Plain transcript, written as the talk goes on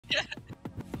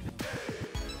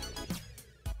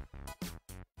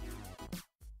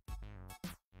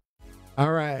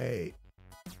All right.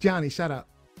 Johnny, shout out.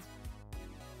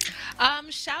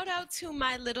 Shout out to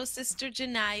my little sister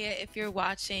Janaya if you're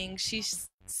watching. She's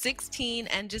 16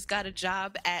 and just got a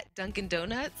job at Dunkin'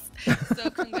 Donuts. So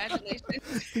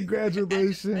congratulations.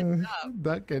 Congratulations.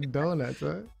 Dunkin' Donuts,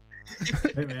 huh?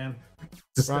 Hey man.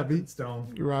 Robbie.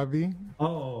 Stone. Robbie.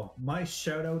 Oh, my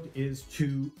shout out is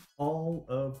to all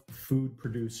of food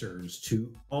producers, to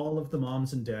all of the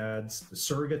moms and dads, the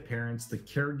surrogate parents, the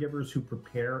caregivers who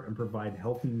prepare and provide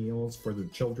healthy meals for their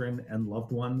children and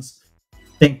loved ones.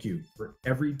 Thank you for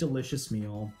every delicious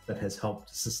meal that has helped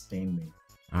sustain me.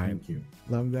 Thank you.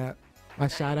 Love that. My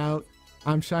shout out.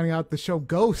 I'm shouting out the show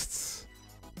Ghosts.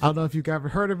 I don't know if you've ever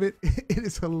heard of it. It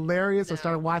is hilarious. I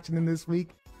started watching it this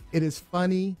week. It is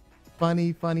funny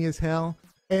as hell.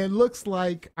 And it looks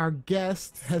like our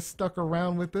guest has stuck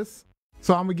around with us.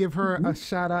 So I'm going to give her a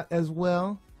shout out as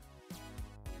well.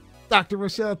 Dr.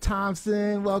 Rochelle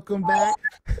Thompson, welcome back.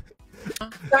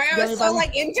 Sorry, I was so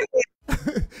into it.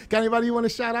 Got anybody you want to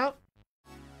shout out?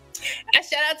 I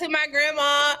shout out to my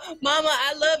grandma. Mama,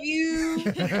 I love you.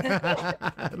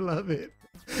 I love it.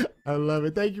 I love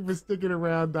it. Thank you for sticking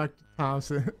around, Dr.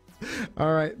 Thompson.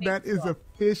 All right. That is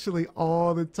officially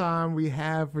all the time we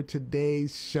have for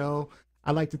today's show.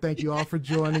 I'd like to thank you all for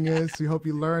joining us. We hope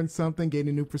you learned something, gained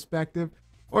a new perspective,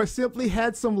 or simply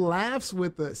had some laughs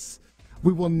with us.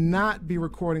 We will not be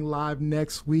recording live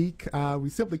next week. We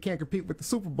simply can't compete with the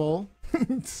Super Bowl.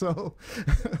 So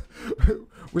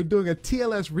we're doing a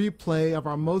TLS replay of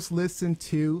our most listened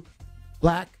to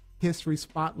Black History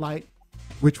Spotlight,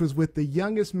 which was with the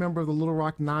youngest member of the Little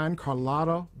Rock Nine,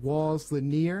 Carlotta Walls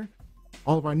Lanier.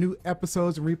 All of our new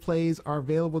episodes and replays are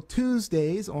available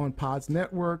Tuesdays on Pods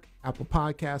Network, Apple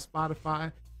Podcasts,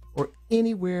 Spotify, or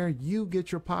anywhere you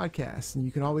get your podcasts. And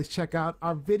you can always check out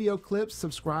our video clips,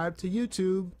 subscribe to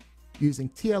YouTube using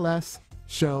TLSshow.com.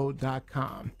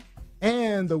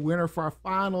 And the winner for our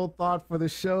final thought for the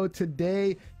show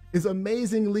today is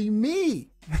amazingly me.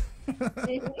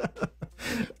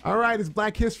 All right, it's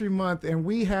Black History Month, and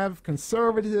we have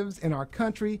conservatives in our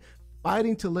country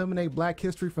fighting to eliminate Black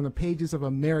history from the pages of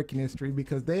American history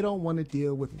because they don't want to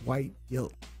deal with white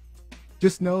guilt.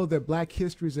 Just know that Black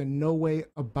history is in no way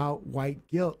about white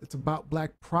guilt. It's about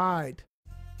Black pride.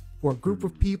 For a group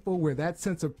of people where that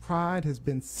sense of pride has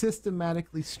been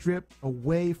systematically stripped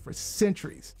away for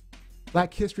centuries.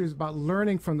 Black history is about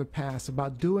learning from the past,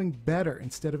 about doing better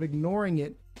instead of ignoring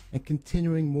it and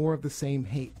continuing more of the same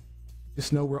hate.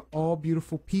 Just know we're all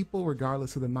beautiful people,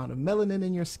 regardless of the amount of melanin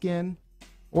in your skin,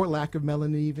 or lack of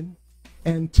melanin even.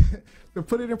 And to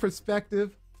put it in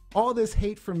perspective, all this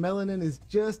hate for melanin is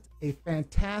just a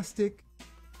fantastic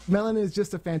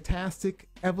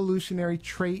evolutionary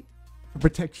trait to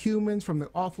protect humans from the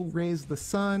awful rays of the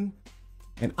sun.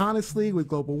 And honestly, with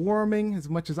global warming, as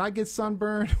much as I get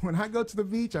sunburned, when I go to the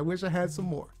beach, I wish I had some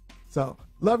more. So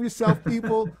love yourself,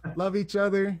 people. Love each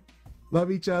other.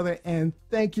 And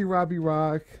thank you, Robbie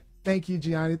Rock. Thank you,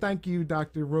 Gianni. Thank you,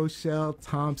 Dr. Rochelle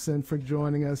Thompson, for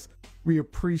joining us. We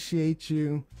appreciate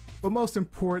you. But most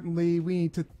importantly, we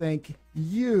need to thank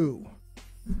you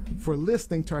for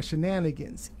listening to our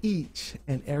shenanigans each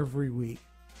and every week.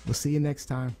 We'll see you next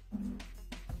time.